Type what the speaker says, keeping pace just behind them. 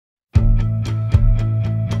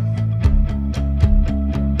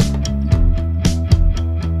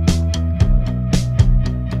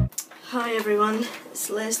everyone, it's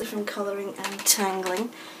Leslie from Colouring and Tangling.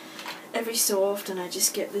 Every so often I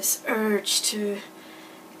just get this urge to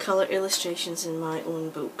colour illustrations in my own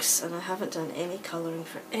books, and I haven't done any colouring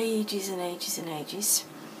for ages and ages and ages.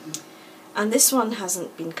 And this one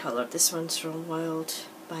hasn't been coloured. This one's from Wild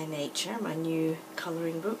by Nature, my new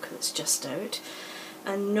colouring book that's just out.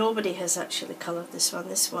 And nobody has actually coloured this one.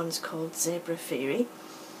 This one's called Zebra Faerie.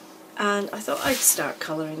 And I thought I'd start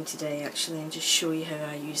colouring today actually and just show you how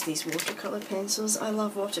I use these watercolour pencils. I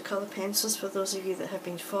love watercolour pencils, for those of you that have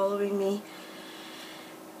been following me.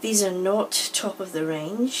 These are not top of the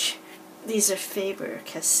range. These are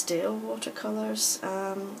Faber-Castell watercolours,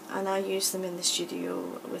 and I use them in the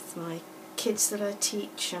studio with my kids that I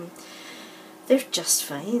teach. They're just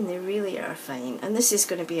fine, they really are fine. And this is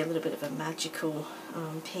going to be a little bit of a magical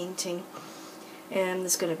painting.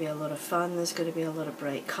 There's going to be a lot of fun, there's going to be a lot of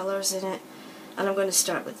bright colours in it. And I'm going to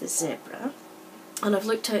start with the zebra. And I've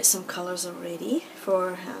looked out some colours already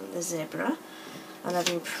for the zebra. And I've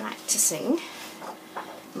been practising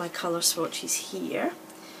my colour swatches here.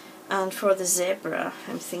 And for the zebra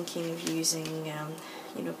I'm thinking of using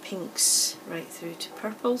pinks right through to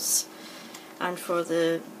purples. And for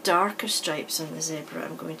the darker stripes on the zebra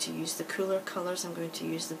I'm going to use the cooler colours. I'm going to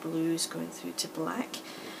use the blues going through to black.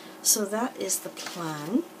 So that is the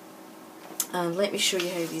plan, and let me show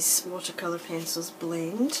you how these watercolour pencils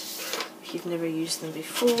blend if you've never used them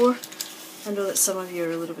before. I know that some of you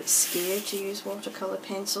are a little bit scared to use watercolour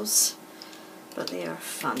pencils, but they are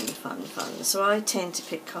fun. So I tend to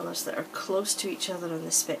pick colours that are close to each other on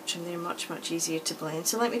the spectrum. They're much easier to blend.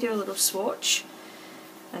 So let me do a little swatch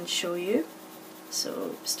and show you.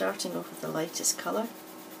 So starting off with the lightest colour.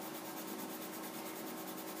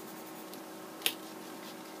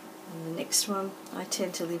 And the next one, I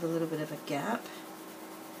tend to leave a little bit of a gap,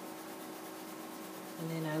 and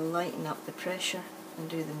then I lighten up the pressure and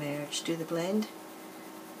do the merge, do the blend.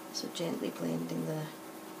 So gently blending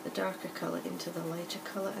the darker colour into the lighter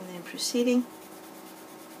colour and then proceeding.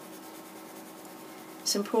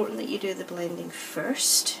 It's important that you do the blending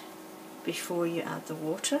first before you add the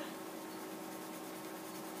water.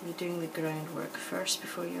 You're doing the groundwork first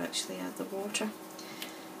before you actually add the water.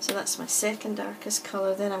 So that's my second darkest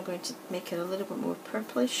colour. Then I'm going to make it a little bit more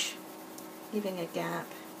purplish, leaving a gap,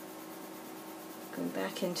 going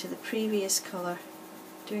back into the previous colour,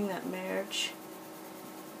 doing that merge,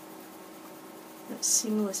 that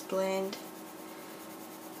seamless blend.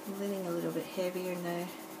 I'm leaning a little bit heavier now.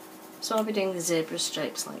 So I'll be doing the zebra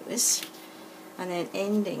stripes like this, and then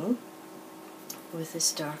ending with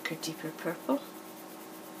this darker, deeper purple.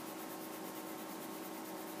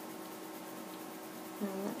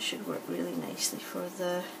 And that should work really nicely for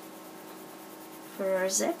our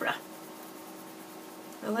zebra.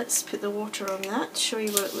 Now let's put the water on that, show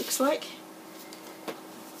you what it looks like.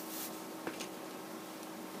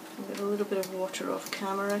 I've got a little bit of water off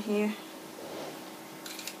camera here.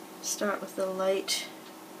 Start with the light,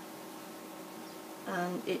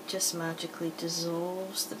 and it just magically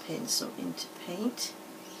dissolves the pencil into paint.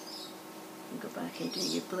 Go back and do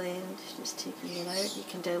your blend, just taking it out. You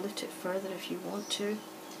can dilute it further if you want to.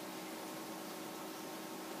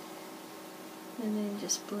 And then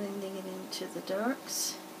just blending it into the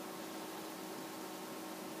darks.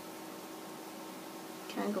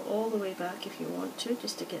 Can go all the way back if you want to,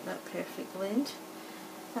 just to get that perfect blend.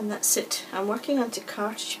 And that's it. I'm working onto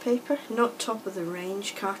cartridge paper, not top of the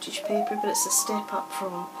range cartridge paper, but it's a step up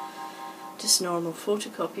from just normal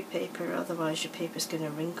photocopy paper, otherwise your paper's going to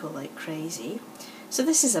wrinkle like crazy. So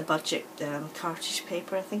this is a budget cartridge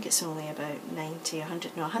paper. I think it's only about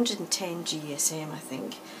 110 GSM I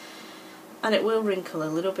think. And it will wrinkle a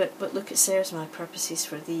little bit, but look, it serves my purposes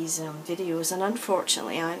for these videos. And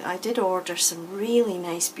unfortunately I did order some really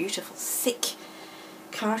nice, beautiful, thick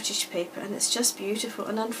cartridge paper, and it's just beautiful,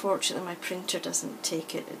 and unfortunately my printer doesn't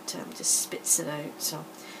take it, it just spits it out, so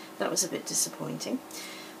that was a bit disappointing.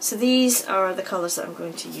 So these are the colours that I'm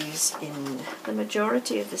going to use in the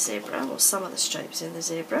majority of the zebra, well, some of the stripes in the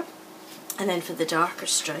zebra. And then for the darker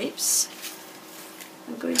stripes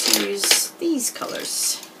I'm going to use these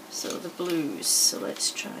colours, so the blues. So let's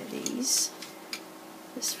try these.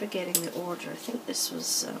 Just forgetting the order, I think this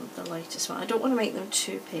was the lightest one. I don't want to make them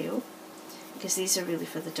too pale, because these are really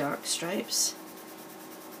for the dark stripes.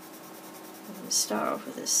 I'm going to start off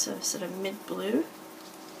with this sort of mid-blue.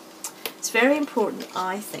 It's very important,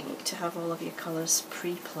 I think, to have all of your colours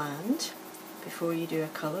pre-planned before you do a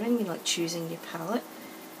colouring, like choosing your palette.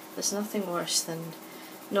 There's nothing worse than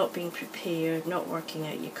not being prepared, not working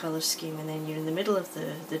out your colour scheme, and then you're in the middle of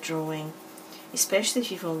the drawing, especially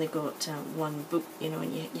if you've only got one book,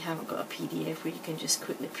 and you haven't got a PDF where you can just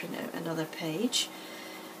quickly print out another page.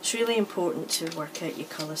 It's really important to work out your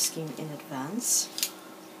colour scheme in advance.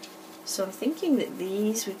 So I'm thinking that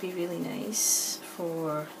these would be really nice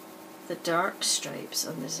for the dark stripes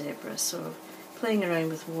on the zebra, so playing around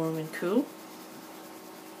with warm and cool.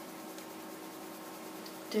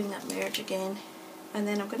 Doing that merge again, and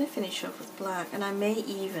then I'm going to finish off with black, and I may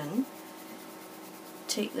even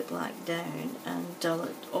take the black down and dull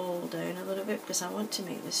it all down a little bit because I want to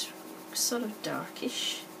make this sort of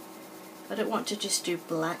darkish. I don't want to just do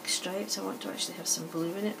black stripes, I want to actually have some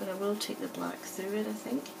blue in it, but I will take the black through it, I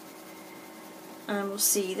think. And we'll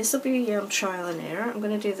see, this will be trial and error. I'm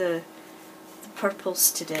going to do the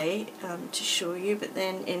purples today to show you, but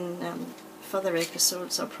then in further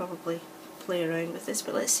episodes I'll probably play around with this,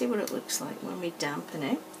 but let's see what it looks like when we dampen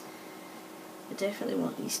it. I definitely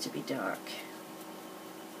want these to be dark.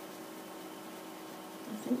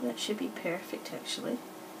 I think that should be perfect actually.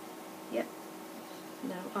 Yep.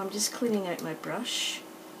 Now I'm just cleaning out my brush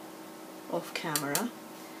off camera,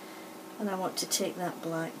 and I want to take that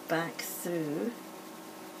black back through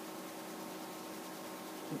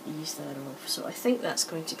and ease that off. So I think that's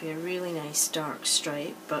going to be a really nice dark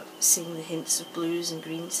stripe, but seeing the hints of blues and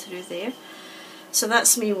greens through there. So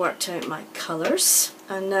that's me worked out my colours,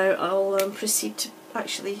 and now I'll proceed to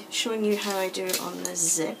actually showing you how I do it on the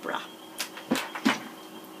zebra.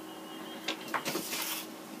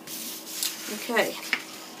 Okay,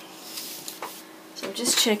 so I'm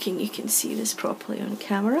just checking you can see this properly on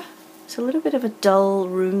camera. It's a little bit of a dull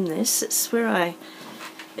room this, it's where I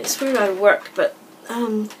work, but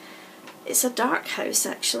it's a dark house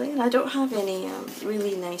actually, and I don't have any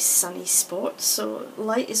really nice sunny spots, so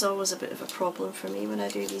light is always a bit of a problem for me when I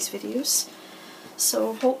do these videos.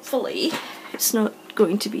 So hopefully it's not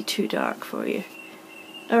going to be too dark for you.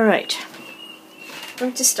 Alright, I'm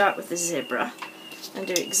going to start with the zebra and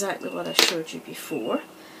do exactly what I showed you before.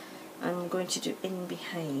 I'm going to do in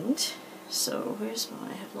behind. So where's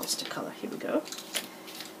my, I have lost a colour, here we go.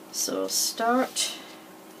 So start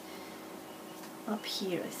up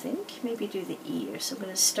here I think, maybe do the ear. So I'm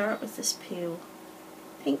going to start with this pale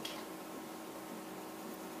pink.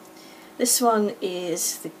 This one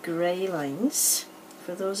is the grey lines.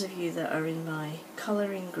 For those of you that are in my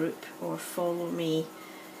colouring group or follow me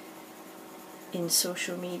in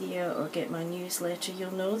social media or get my newsletter,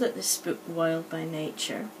 you'll know that this book Wild by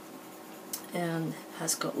Nature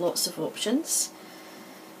has got lots of options.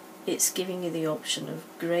 It's giving you the option of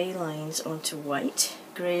grey lines onto white,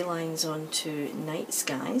 grey lines onto night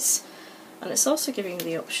skies, and it's also giving you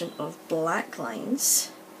the option of black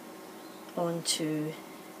lines onto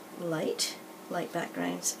light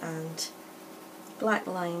backgrounds and black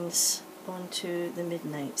lines onto the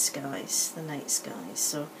midnight skies, the night skies.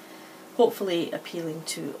 So hopefully appealing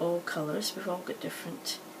to all colours. We've all got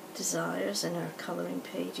different desires in our colouring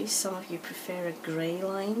pages. Some of you prefer a grey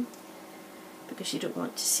line because you don't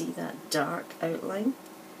want to see that dark outline.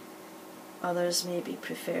 Others maybe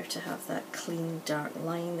prefer to have that clean dark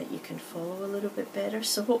line that you can follow a little bit better.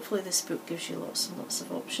 So hopefully this book gives you lots and lots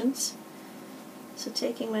of options. So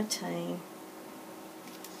taking my time.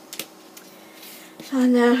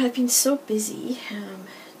 And I've been so busy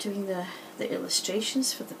doing the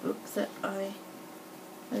illustrations for the book that I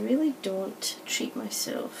really don't treat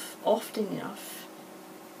myself often enough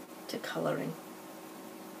to colouring.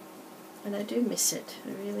 And I do miss it,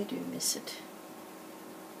 I really do miss it.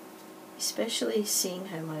 Especially seeing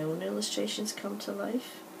how my own illustrations come to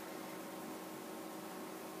life.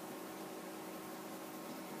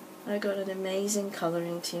 I got an amazing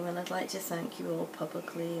colouring team, and I'd like to thank you all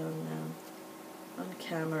publicly on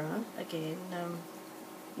camera again.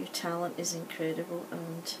 Your talent is incredible,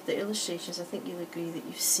 and the illustrations, I think you'll agree that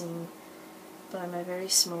you've seen by my very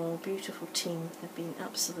small beautiful team, have been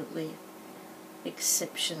absolutely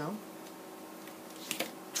exceptional,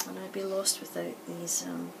 and I'd be lost without these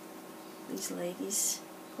ladies.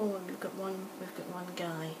 Oh, and we've got one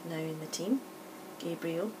guy now in the team,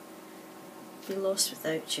 Gabriel. Be lost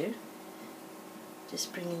without you,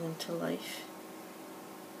 just bringing them to life.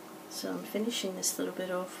 So I'm finishing this little bit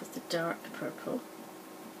off with the dark purple,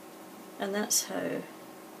 and that's how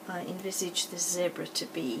I envisage the zebra to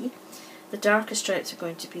be. The darker stripes are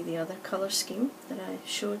going to be the other colour scheme that I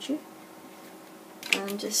showed you,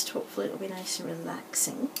 and just hopefully it'll be nice and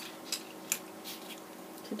relaxing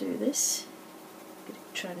to do this. I'm going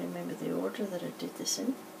to try to remember the order that I did this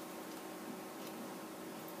in.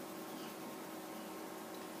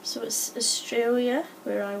 So it's Australia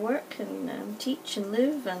where I work and teach and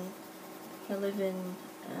live, and I live in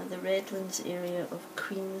the Redlands area of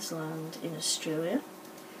Queensland in Australia,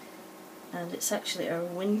 and it's actually our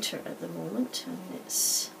winter at the moment, and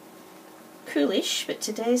it's coolish, but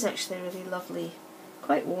today's actually a really lovely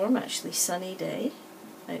quite warm actually, sunny day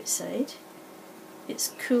outside.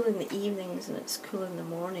 It's cool in the evenings and it's cool in the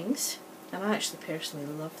mornings, and I actually personally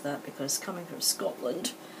love that because coming from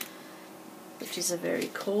Scotland, which is a very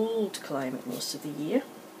cold climate most of the year,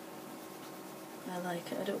 I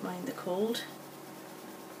like it. I don't mind the cold.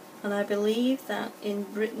 And I believe that in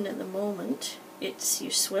Britain at the moment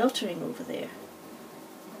you're sweltering over there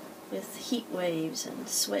with heat waves and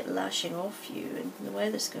sweat lashing off you, and the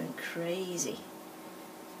weather's going crazy.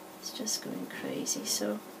 It's just going crazy.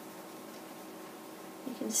 So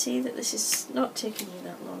you can see that this is not taking me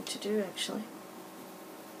that long to do actually.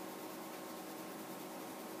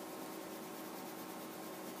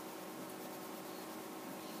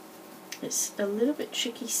 It's a little bit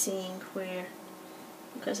tricky seeing where,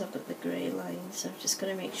 because I've got the grey lines, I'm just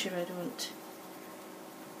going to make sure I don't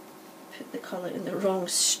put the colour in the wrong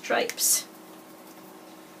stripes.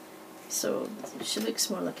 So she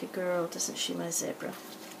looks more like a girl, doesn't she, my zebra?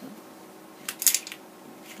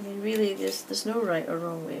 I mean, really, there's no right or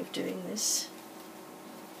wrong way of doing this.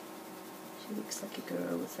 She looks like a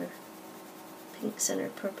girl with her pinks and her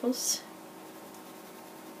purples.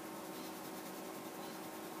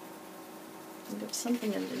 I've got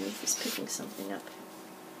something underneath that's picking something up.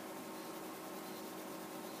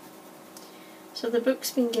 So the book's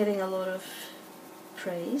been getting a lot of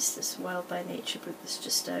praise, this Wild by Nature book that's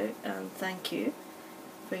just out, and thank you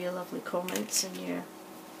for your lovely comments and your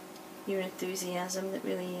enthusiasm. That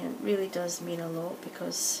really does mean a lot,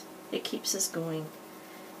 because it keeps us going.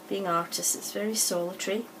 Being artists, it's very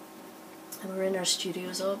solitary, and we're in our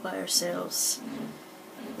studios all by ourselves,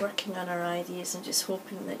 working on our ideas and just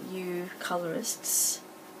hoping that you colorists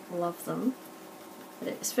love them. But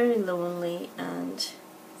it's very lonely, and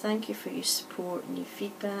thank you for your support and your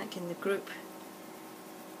feedback in the group.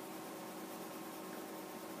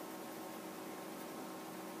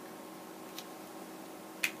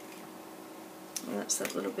 And that's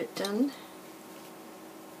that little bit done.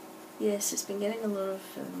 Yes, it's been getting a lot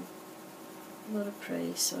of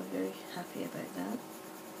praise, so I'm very happy about that.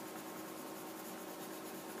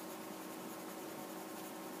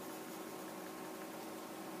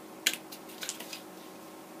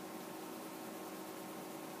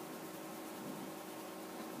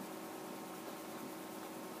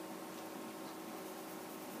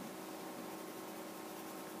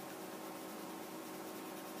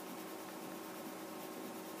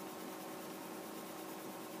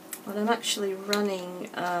 Well, I'm actually running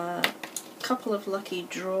a couple of lucky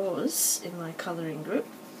draws in my colouring group.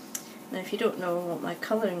 Now, if you don't know what my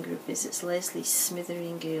colouring group is, it's Leslie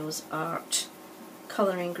Smitheringale's Art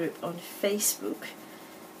colouring group on Facebook.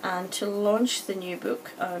 And to launch the new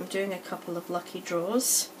book, I'm doing a couple of lucky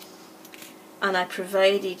draws, and I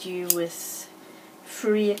provided you with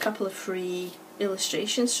a couple of free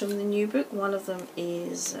illustrations from the new book. One of them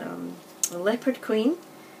is the Leopard Queen,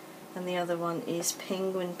 and the other one is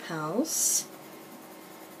Penguin Pals.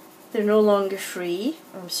 They're no longer free,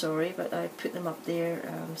 I'm sorry, but I put them up there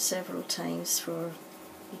several times for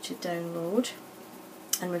you to download,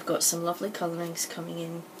 and we've got some lovely colourings coming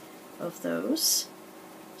in of those.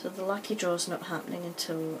 So the lucky draw's not happening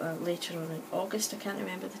until later on in August. I can't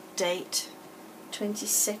remember the date,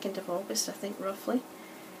 22nd of August I think, roughly.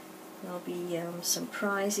 There'll be some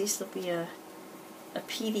prizes. There'll be a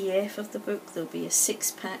PDF of the book, there'll be a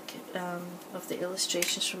 6-pack of the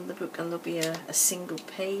illustrations from the book, and there'll be a single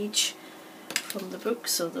page from the book,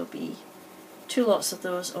 so there'll be 2 lots of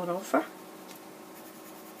those on offer.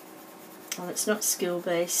 And it's not skill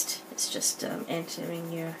based, it's just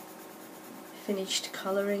entering your finished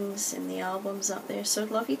colourings in the albums up there, so I'd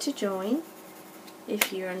love you to join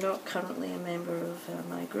if you're not currently a member of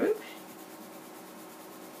my group.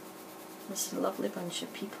 There's a lovely bunch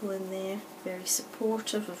of people in there, very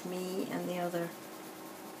supportive of me and the other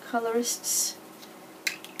colourists.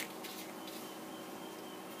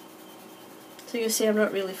 So you see, I'm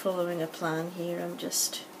not really following a plan here, I'm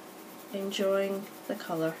just enjoying the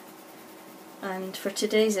colour. And for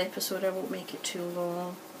today's episode, I won't make it too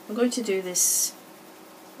long. I'm going to do this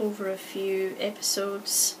over a few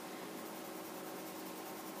episodes.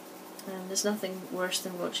 There's nothing worse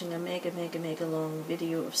than watching a mega long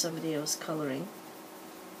video of somebody else colouring.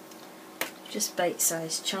 Just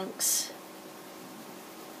bite-sized chunks.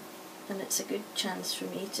 And it's a good chance for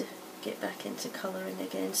me to get back into colouring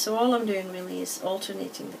again. So all I'm doing really is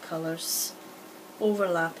alternating the colours,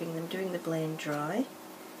 overlapping them, doing the blend dry.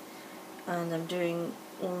 And I'm doing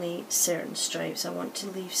only certain stripes. I want to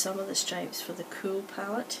leave some of the stripes for the cool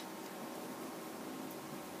palette.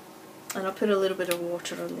 And I'll put a little bit of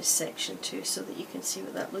water on this section too, so that you can see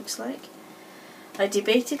what that looks like. I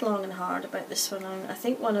debated long and hard about this one. I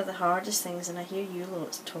think one of the hardest things, and I hear you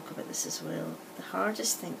lots talk about this as well, the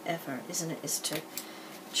hardest thing ever, isn't it, is to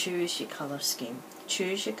choose your colour scheme,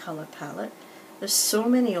 choose your colour palette. There's so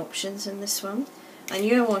many options in this one. I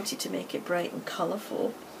knew I wanted to make it bright and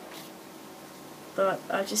colourful, but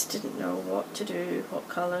I just didn't know what to do, what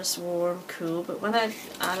colours, warm, cool. But when I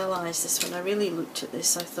analysed this, when I really looked at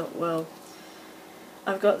this, I thought, well,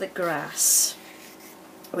 I've got the grass,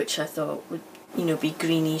 which I thought would, you know, be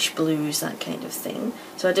greenish blues, that kind of thing.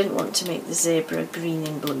 So I didn't want to make the zebra green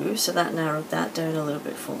and blue, so that narrowed that down a little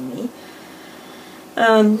bit for me.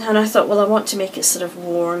 And I thought, well, I want to make it sort of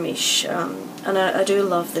warmish, and I do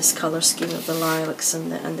love this colour scheme of the lilacs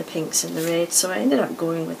and the pinks and the reds, so I ended up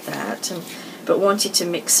going with that, but wanted to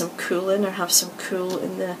mix some cool in, or have some cool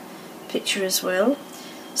in the picture as well,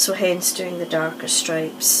 so hence doing the darker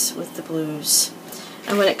stripes with the blues.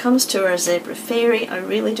 And when it comes to our zebra Faerie, I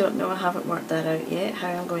really don't know, I haven't worked that out yet, how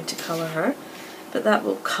I'm going to colour her, but that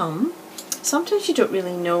will come. Sometimes you don't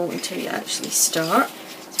really know until you actually start.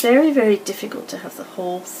 It's very, very difficult to have the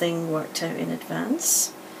whole thing worked out in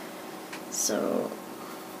advance. So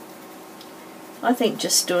I think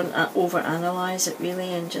just don't overanalyze it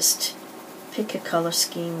really, and just pick a colour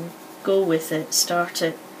scheme, go with it, start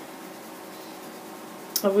it.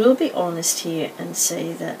 I will be honest here and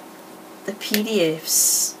say that the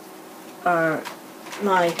PDFs are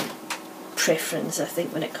my preference, I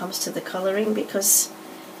think, when it comes to the colouring, because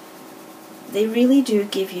they really do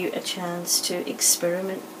give you a chance to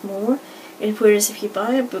experiment more. Whereas if you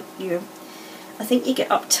buy a book, I think you get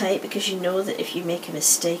uptight because you know that if you make a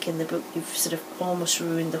mistake in the book, you've sort of almost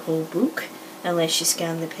ruined the whole book, unless you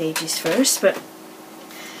scan the pages first. But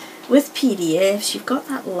with PDFs, you've got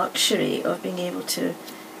that luxury of being able to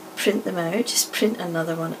print them out, just print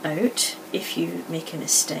another one out if you make a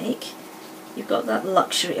mistake. You've got that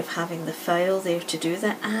luxury of having the file there to do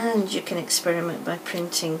that, and you can experiment by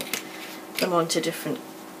printing them onto different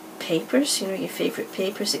papers, you know, your favourite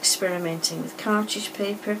papers, experimenting with cartridge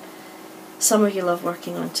paper. Some of you love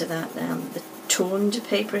working onto that, the toned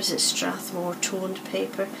papers, it's Strathmore toned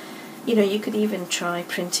paper. You know, you could even try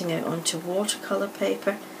printing out onto watercolour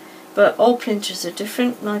paper, but all printers are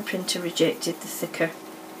different. My printer rejected the thicker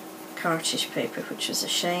cartridge paper, which was a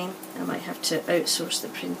shame. I might have to outsource the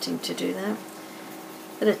printing to do that.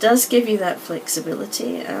 But it does give you that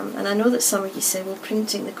flexibility, and I know that some of you say, well,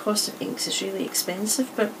 printing, the cost of inks is really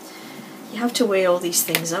expensive, but you have to weigh all these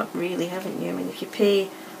things up, really, haven't you? I mean, if you pay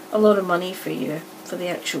a lot of money for the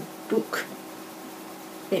actual book,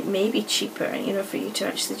 it may be cheaper, you know, for you to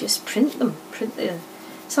actually just print them.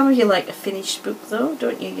 Some of you like a finished book though,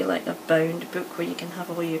 don't you? You like a bound book where you can have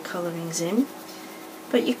all your colourings in.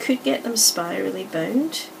 But you could get them spirally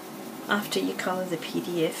bound after you colour the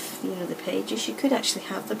PDF, you know, the pages. You could actually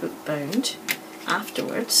have the book bound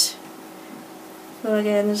afterwards. Well,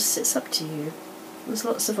 again, it's up to you. There's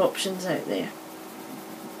lots of options out there.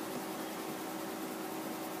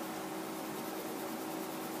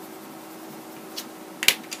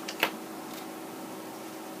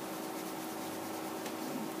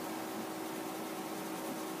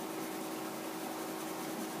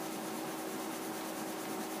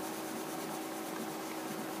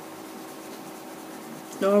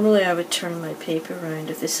 Normally I would turn my paper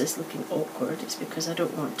around if this is looking awkward. It's because I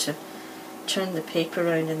don't want to turn the paper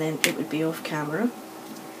around and then it would be off camera.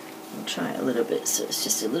 I'll try it a little bit, so it's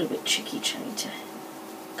just a little bit tricky trying to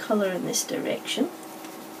colour in this direction.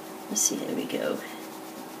 Let's see, there we go.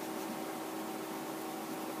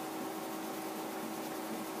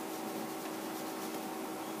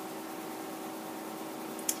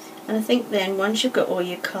 And I think then once you've got all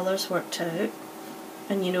your colours worked out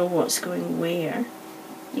and you know what's going where,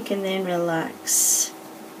 you can then relax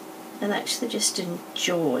and actually just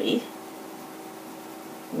enjoy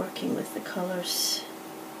working with the colours.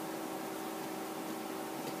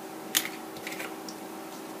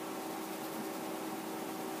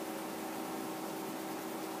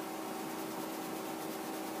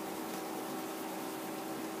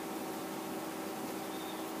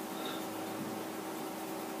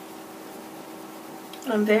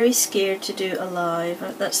 I'm very scared to do a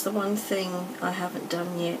live. That's the one thing I haven't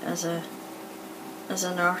done yet as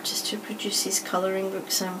an artist who produces colouring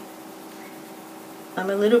books. I'm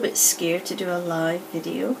a little bit scared to do a live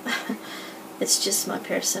video. It's just my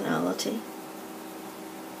personality,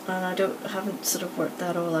 and I haven't sort of worked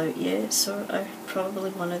that all out yet, so I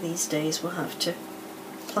probably one of these days will have to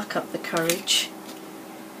pluck up the courage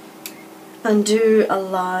and do a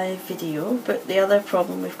live video. But the other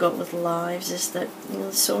problem we've got with lives is that, you know,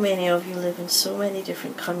 so many of you live in so many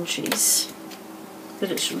different countries,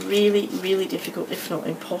 but it's really, really difficult, if not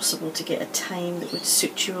impossible, to get a time that would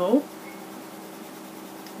suit you all.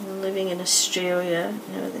 And living in Australia,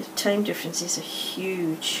 you know, the time differences are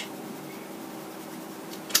huge.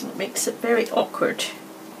 It makes it very awkward.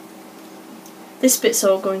 This bit's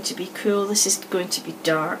all going to be cool. This is going to be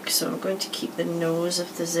dark, so I'm going to keep the nose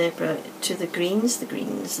of the zebra to the greens,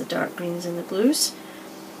 the dark greens and the blues.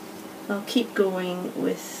 I'll keep going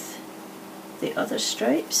with the other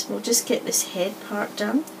stripes. We'll just get this head part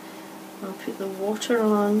done. I'll put the water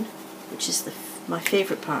on, which is my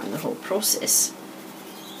favourite part in the whole process.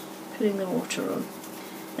 Putting the water on.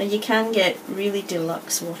 Now you can get really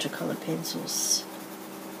deluxe watercolour pencils.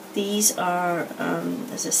 These are,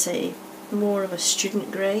 as I say, more of a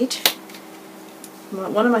student grade.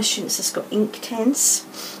 One of my students has got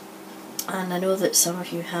Inktense, and I know that some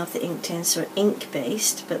of you have the Inktense or ink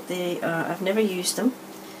based, but I've never used them.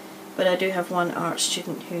 But I do have one art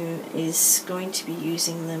student who is going to be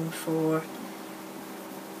using them for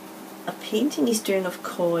a painting he's doing of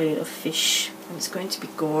koi, of fish, and it's going to be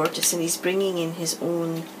gorgeous, and he's bringing in his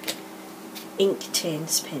own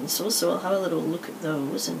Inktense pencils, so I'll have a little look at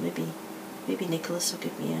those, and maybe Nicholas will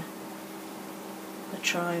give me a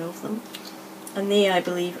try of them. And they, I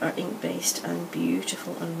believe, are ink based and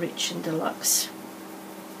beautiful and rich and deluxe.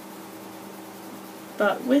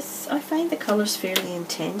 But I find the colours fairly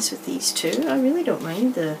intense with these two. I really don't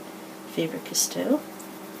mind the Faber-Castell.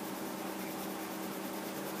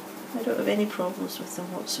 I don't have any problems with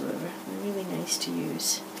them whatsoever. They're really nice to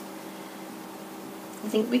use. I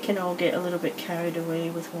think we can all get a little bit carried away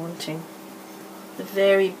with wanting the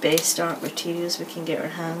very best art materials we can get our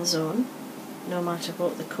hands on, no matter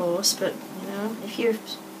what the cost, but you know, if you're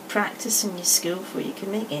practicing your skillful, you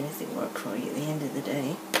can make anything work for you at the end of the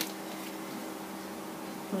day.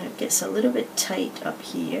 When it gets a little bit tight up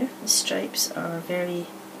here, the stripes are very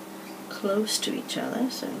close to each other,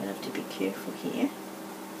 so I'm going to have to be careful here.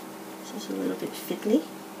 This is a little bit fiddly.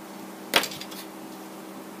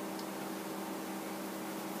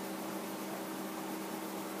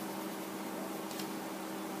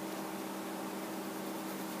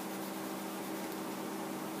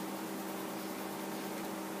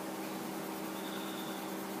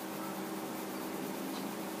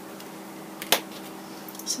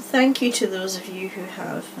 So thank you to those of you who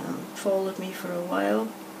have followed me for a while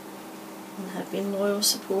and have been loyal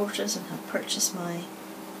supporters and have purchased my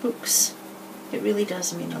books. It really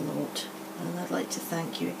does mean a lot, and I'd like to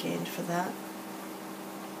thank you again for that,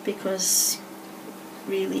 because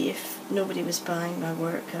really if nobody was buying my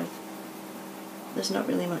work, there's not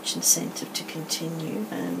really much incentive to continue,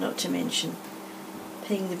 and not to mention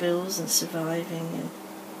paying the bills and surviving, and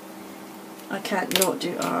I can't not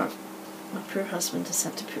do art. My poor husband has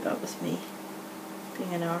had to put up with me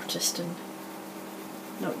being an artist and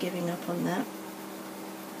not giving up on that.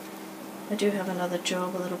 I do have another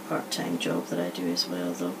job, a little part-time job that I do as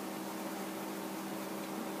well though,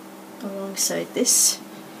 alongside this.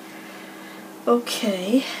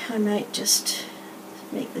 Okay, I might just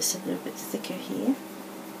make this a little bit thicker here.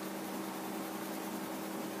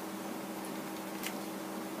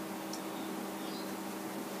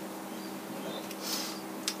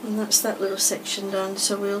 And that's that little section done,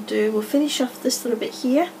 so we'll finish off this little bit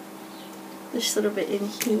here, this little bit in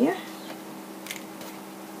here.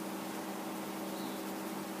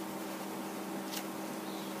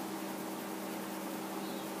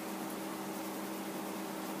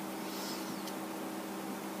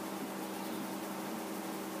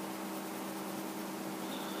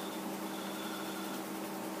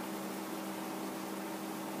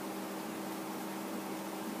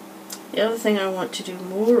 The other thing I want to do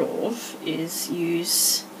more of is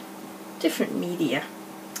use different media.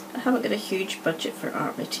 I haven't got a huge budget for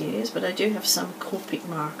art materials, but I do have some Copic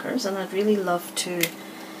markers, and I'd really love to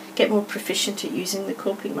get more proficient at using the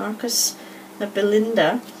Copic markers. Now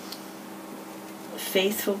Belinda,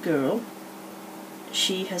 faithful girl,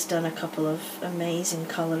 she has done a couple of amazing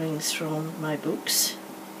colourings from my books,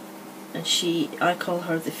 and I call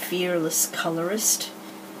her the fearless colourist,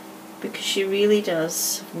 because she really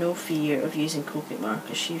does have no fear of using Copic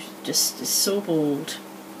markers. She just is so bold,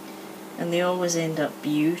 and they always end up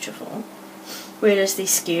beautiful, whereas they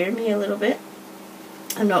scare me a little bit.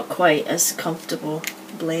 I'm not quite as comfortable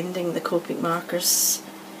blending the Copic markers,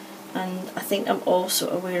 and I think I'm also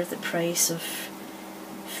aware of the price of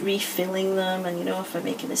refilling them, and you know, if I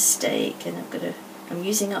make a mistake and I'm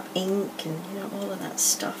using up ink and you know, all of that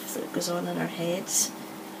stuff that goes on in our heads.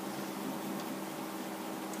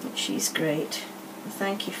 But she's great.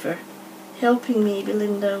 Thank you for helping me,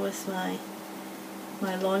 Belinda, with my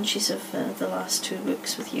launches of the last two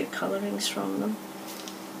books with your colourings from them.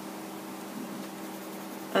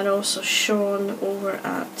 and also Sean over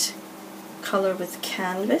at Colour with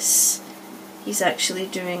Canvas. He's actually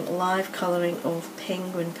doing live colouring of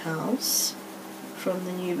Penguin Pals from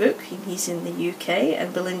the new book. He's in the UK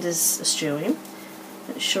and Belinda's Australian,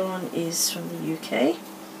 but Sean is from the UK.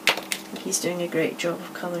 He's doing a great job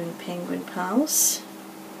of colouring Penguin Pals.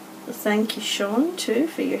 So thank you, Sean, too,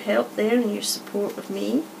 for your help there and your support of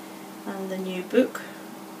me and the new book.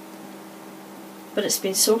 But it's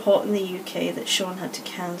been so hot in the UK that Sean had to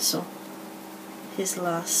cancel his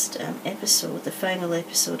last episode, the final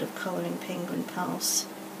episode of Colouring Penguin Pals.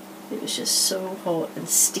 It was just so hot and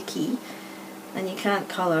sticky, and you can't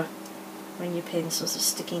colour when your pencils are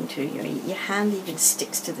sticking to you. Your hand even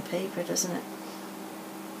sticks to the paper, doesn't it?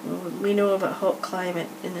 Well, we know about hot climate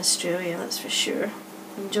in Australia, that's for sure.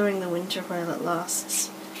 Enjoying the winter while it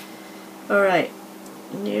lasts. Alright,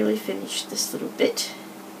 nearly finished this little bit.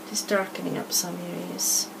 Just darkening up some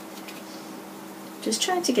areas. Just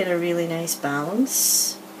trying to get a really nice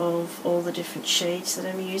balance of all the different shades that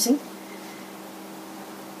I'm using.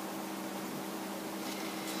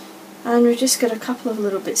 And we've just got a couple of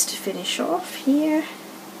little bits to finish off here.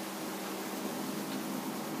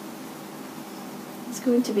 It's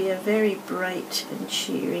going to be a very bright and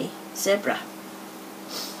cheery zebra.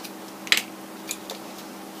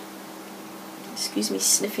 Excuse me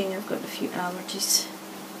sniffing, I've got a few allergies.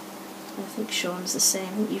 I think Sean's the same. I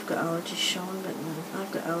think you've got allergies, Sean, but no,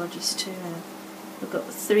 I've got allergies too now. I've got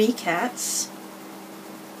 3 cats.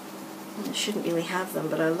 I shouldn't really have them,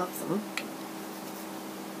 but I love them.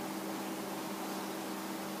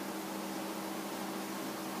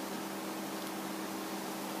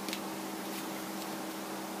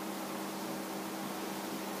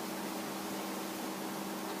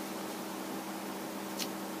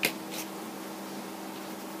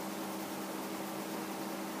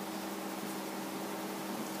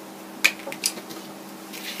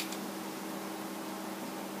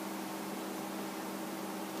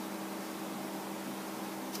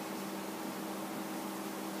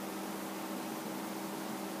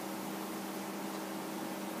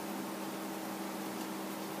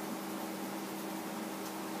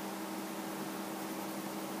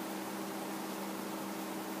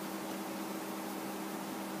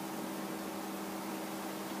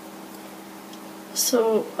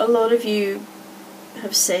 So a lot of you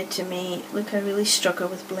have said to me, look, I really struggle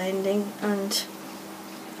with blending, and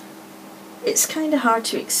it's kind of hard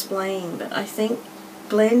to explain, but I think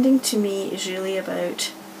blending to me is really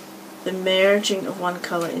about the merging of one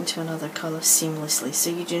colour into another colour seamlessly. So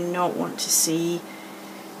you do not want to see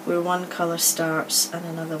where one colour starts and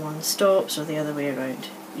another one stops, or the other way around.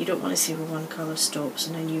 You don't want to see where one colour stops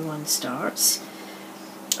and a new one starts.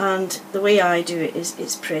 And the way I do it is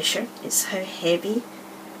it's pressure. It's how heavy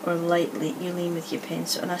or lightly you lean with your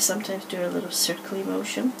pencil, and I sometimes do a little circly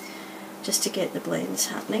motion just to get the blends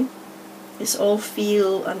happening. It's all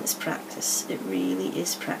feel and it's practice. It really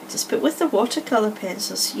is practice. But with the watercolour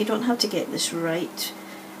pencils you don't have to get this right,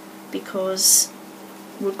 because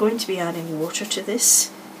we're going to be adding water to this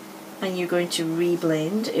and you're going to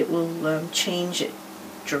reblend. It will change it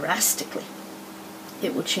drastically.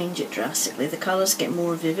 It will change it drastically. The colours get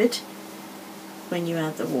more vivid when you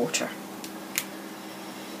add the water.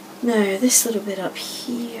 Now this little bit up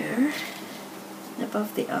here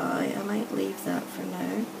above the eye, I might leave that for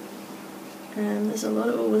now. There's a lot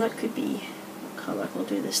of, oh, that could be a colour. We'll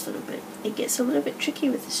do this little bit. It gets a little bit tricky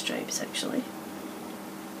with the stripes actually.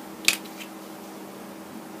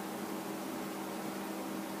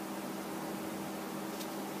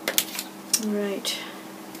 Right.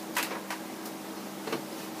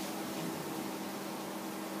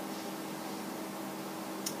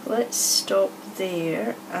 Let's stop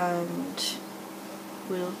there and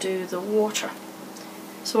we'll do the water.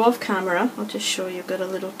 So off camera I'll just show you, I've got a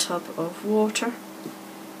little tub of water,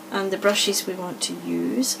 and the brushes we want to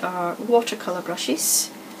use are watercolour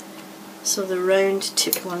brushes. So the round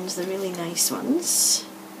tip ones, the really nice ones,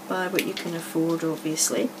 buy what you can afford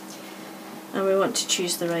obviously. And we want to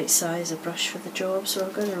choose the right size of brush for the job, so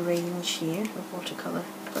I've got a range here of watercolour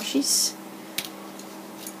brushes.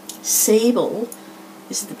 Sable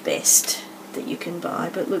is the best that you can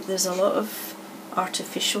buy, but look, there's a lot of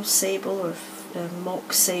artificial sable or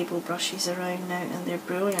mock sable brushes around now, and they're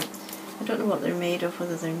brilliant. I don't know what they're made of,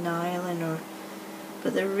 whether they're nylon or,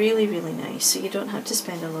 but they're really really nice, so you don't have to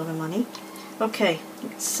spend a lot of money. Okay,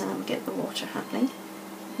 let's get the water happening.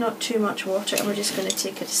 Not too much water, and we're just going to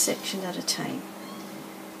take it a section at a time.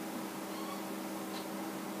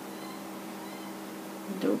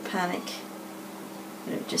 And don't panic.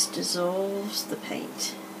 It just dissolves the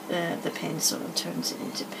paint, the pencil, and turns it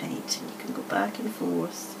into paint. And you can go back and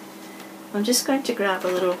forth I'm just going to grab a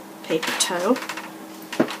little paper towel.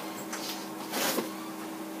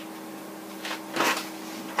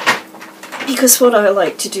 Because what I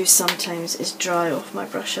like to do sometimes is dry off my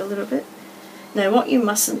brush a little bit. Now what you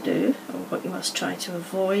mustn't do, or what you must try to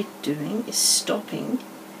avoid doing, is stopping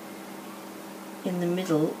in the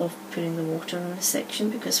middle of putting the water on a section,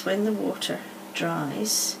 because when the water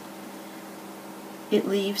dries it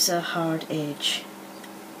leaves a hard edge.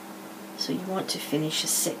 So you want to finish a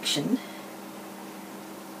section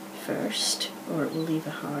first or it will leave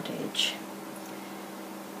a hard edge.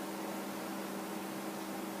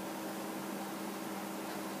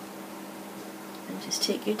 And just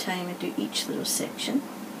take your time and do each little section.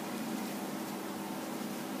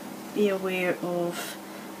 Be aware of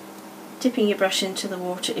dipping your brush into the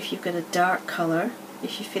water if you've got a dark colour.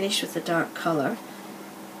 If you finish with a dark colour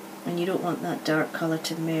and you don't want that dark colour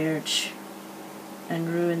to merge and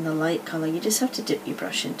ruin the light colour, you just have to dip your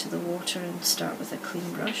brush into the water and start with a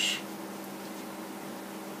clean brush.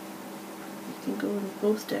 You can go in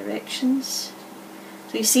both directions.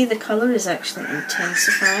 So you see the colour is actually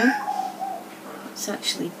intensifying. It's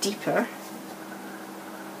actually deeper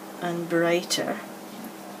and brighter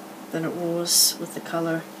than it was with the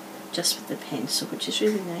colour just with the pencil, which is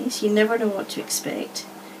really nice. You never know what to expect.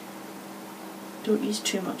 Don't use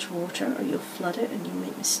too much water or you'll flood it and you'll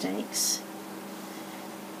make mistakes.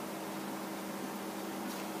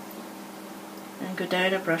 And go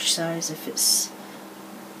down a brush size if it's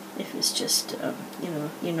just you know,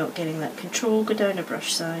 you're not getting that control. Go down a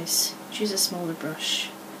brush size. Choose a smaller brush.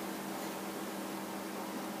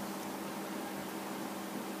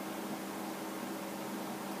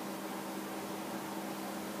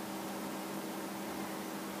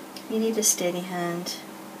 You need a steady hand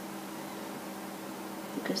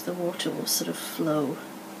because the water will sort of flow.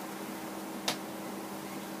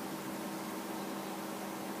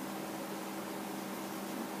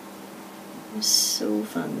 It's so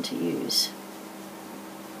fun to use.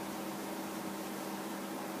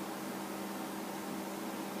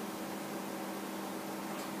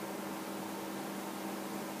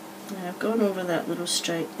 Now I've gone over that little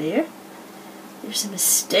stripe there. There's a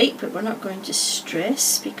mistake, but we're not going to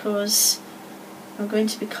stress because I'm going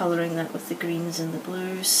to be colouring that with the greens and the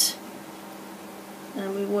blues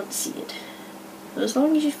and we won't see it. So as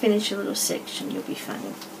long as you finish a little section you'll be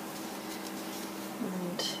fine.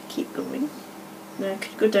 And keep going. Now I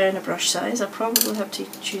could go down a brush size. I'll probably have to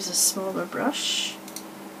choose a smaller brush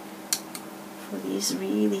for these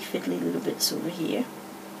really fiddly little bits over here.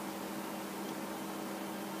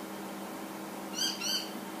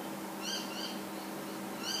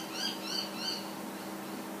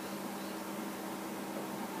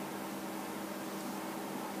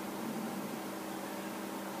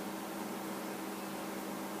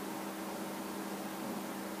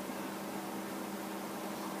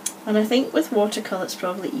 And I think with watercolour it's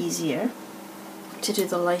probably easier to do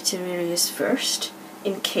the lighter areas first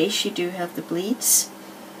in case you do have the bleeds,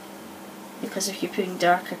 because if you're putting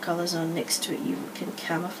darker colours on next to it you can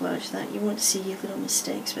camouflage that. You won't see your little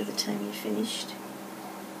mistakes by the time you're finished.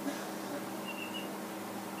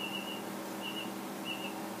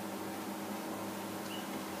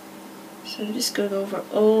 So I'm just going over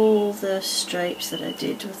all the stripes that I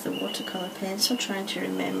did with the watercolour pencil, trying to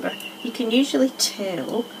remember. You can usually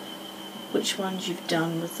tell which ones you've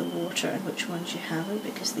done with the water and which ones you haven't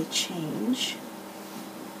because they change.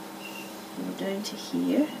 Go down to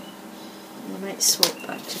here. And I might swap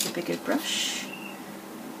back to the bigger brush.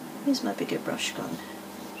 Where's my bigger brush gone?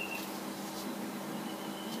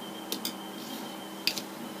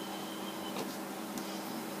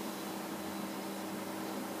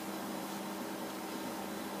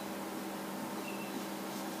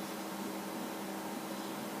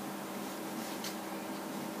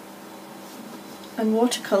 And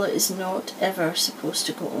watercolour is not ever supposed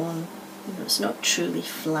to go on, you know, it's not truly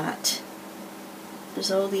flat.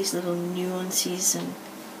 There's all these little nuances and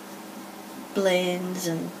blends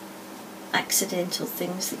and accidental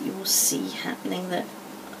things that you will see happening that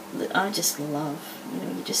I just love. You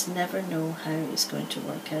know, you just never know how it's going to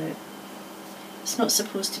work out. It's not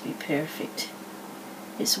supposed to be perfect.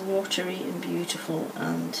 It's watery and beautiful,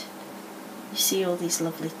 and you see all these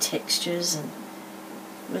lovely textures and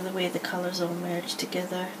with the way the colours all merge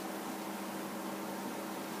together.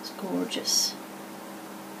 It's gorgeous.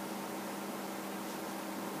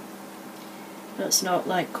 But it's not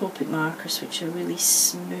like Copic markers, which are really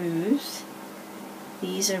smooth.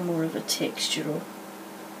 These are more of a textural,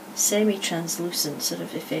 semi-translucent sort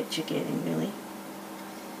of effect you're getting, really.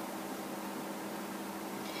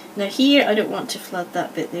 Now here I don't want to flood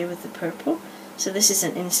that bit there with the purple, so this is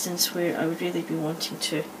an instance where I would really be wanting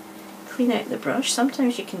to clean out the brush.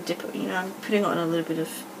 Sometimes you can dip it, you know, I'm putting on a little bit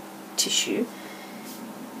of tissue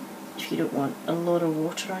if you don't want a lot of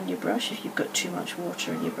water on your brush. If you've got too much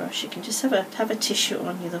water on your brush, you can just have a tissue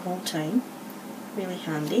on you the whole time. Really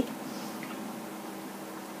handy.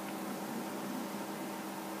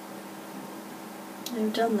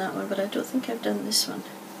 I've done that one, but I don't think I've done this one.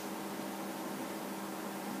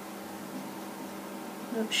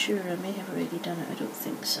 Not sure, I may have already done it, I don't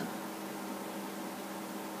think so.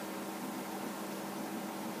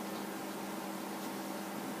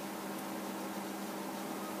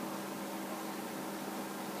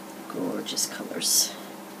 Gorgeous colours.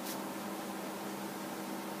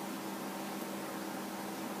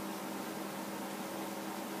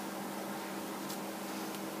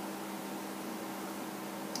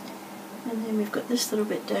 And then we've got this little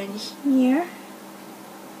bit down here.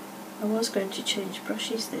 I was going to change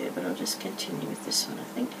brushes there, but I'll just continue with this one, I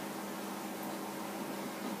think.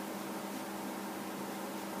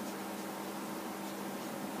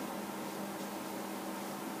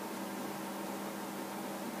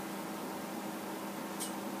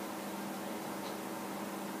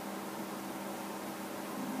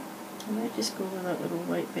 I might just go with that little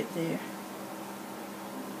white bit there.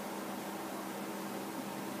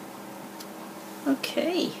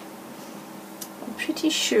 Okay, I'm pretty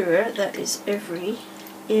sure that is every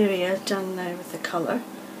area done now with the colour,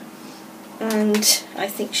 and I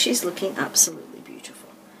think she's looking absolutely beautiful.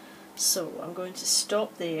 So I'm going to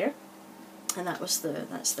stop there, and that's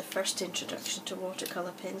the first introduction to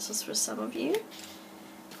watercolour pencils for some of you.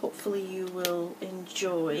 Hopefully you will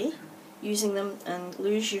enjoy using them and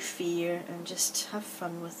lose your fear and just have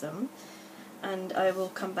fun with them, and I will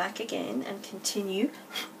come back again and continue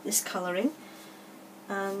this colouring.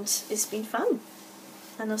 And it's been fun,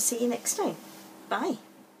 and I'll see you next time. Bye.